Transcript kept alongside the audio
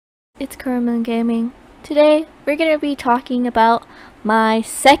it's Carmen Gaming. Today, we're going to be talking about my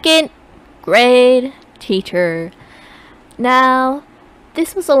second grade teacher. Now,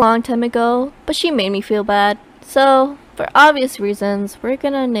 this was a long time ago, but she made me feel bad. So, for obvious reasons, we're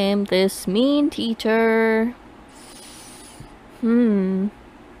going to name this mean teacher. Oh,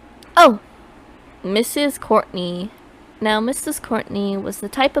 Mrs. Courtney. Now, Mrs. Courtney was the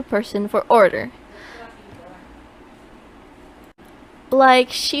type of person for order. Like,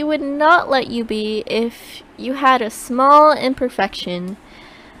 she would not let you be if you had a small imperfection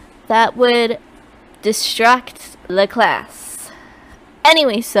that would distract the class.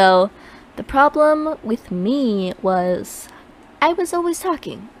 Anyway, so, the problem with me was I was always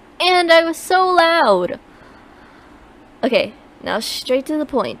talking, and I was so loud. Okay, now straight to the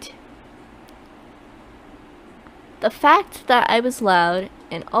point. The fact that I was loud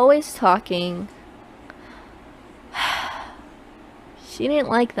and always talking, she didn't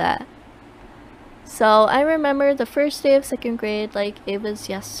like that. So I remember the first day of second grade like it was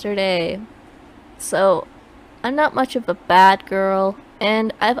yesterday. So I'm not much of a bad girl,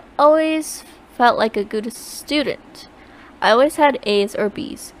 and I've always felt like a good student. I always had A's or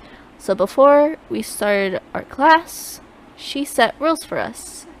B's. So before we started our class, she set rules for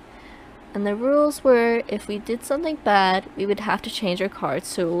us. And the rules were, if we did something bad, we would have to change our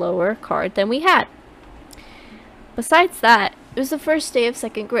cards to a lower card than we had. Besides that, it was the first day of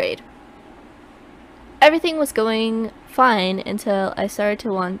second grade. Everything was going fine until I started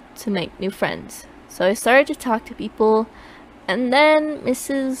to want to make new friends. So I started to talk to people, and then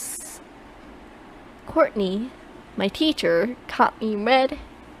Mrs. Courtney, my teacher, caught me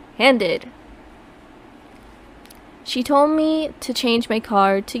red-handed. She told me to change my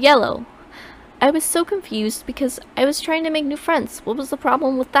card to yellow. I was so confused because I was trying to make new friends. What was the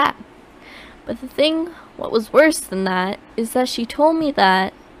problem with that? But the thing, what was worse than that, is that she told me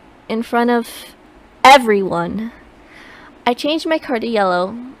that in front of everyone. I changed my card to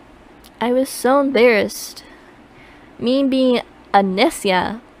yellow. I was so embarrassed. Me being a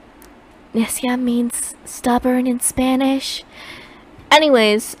necia. Necia means stubborn in Spanish.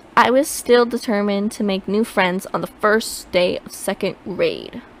 Anyways, I was still determined to make new friends on the first day of second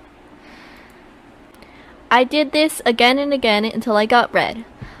grade. I did this again and again until I got red.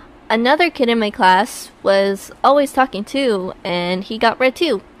 Another kid in my class was always talking too, and he got red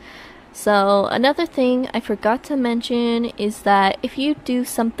too. So another thing I forgot to mention is that if you do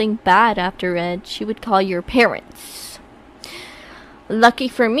something bad after red, she would call your parents. Lucky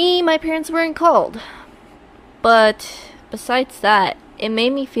for me, my parents weren't called. But besides that, it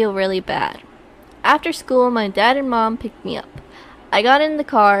made me feel really bad. After school, my dad and mom picked me up. I got in the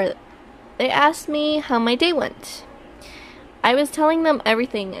car. They asked me how my day went. I was telling them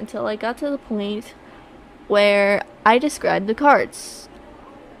everything until I got to the point where I described the cards.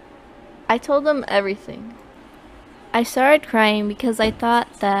 I told them everything. I started crying because I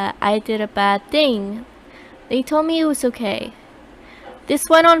thought that I did a bad thing. They told me it was okay. This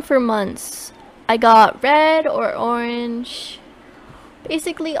went on for months. I got red or orange,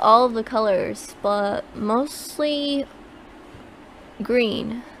 basically all of the colors, but mostly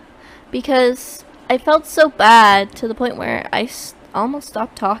green, because I felt so bad to the point where I almost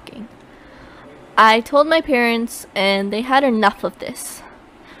stopped talking. I told my parents, and they had enough of this.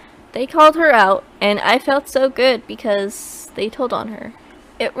 They called her out, and I felt so good because they told on her.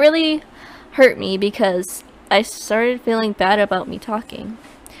 It really hurt me because I started feeling bad about me talking.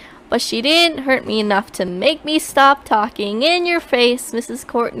 But she didn't hurt me enough to make me stop talking. In your face, Mrs.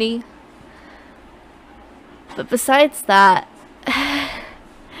 Courtney. But besides that,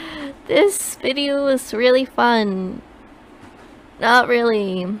 this video was really fun. Not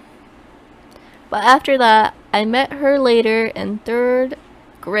really. But after that, I met her later in third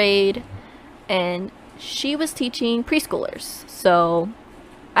grade, and she was teaching preschoolers. So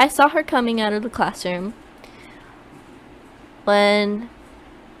I saw her coming out of the classroom when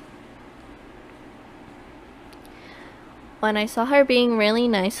I saw her being really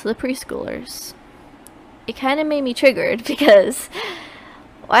nice to the preschoolers. It kind of made me triggered because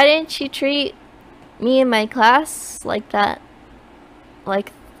why didn't she treat me and my class like that,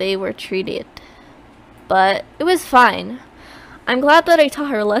 like they were treated? But it was fine. I'm glad that I taught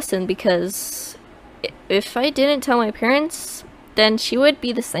her a lesson, because if I didn't tell my parents, then she would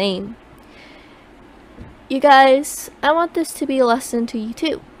be the same. You guys, I want this to be a lesson to you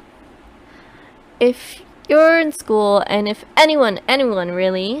too. If you're in school and if anyone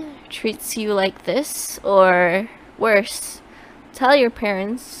really treats you like this or worse, tell your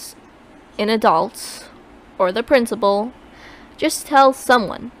parents, an adult, or the principal. Just tell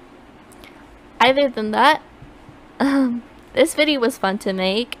someone. Other than that, this video was fun to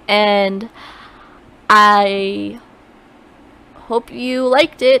make, and I hope you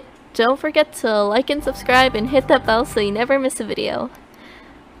liked it. Don't forget to like and subscribe and hit that bell so you never miss a video.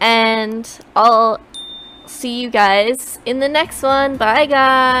 And I'll see you guys in the next one. Bye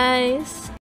guys!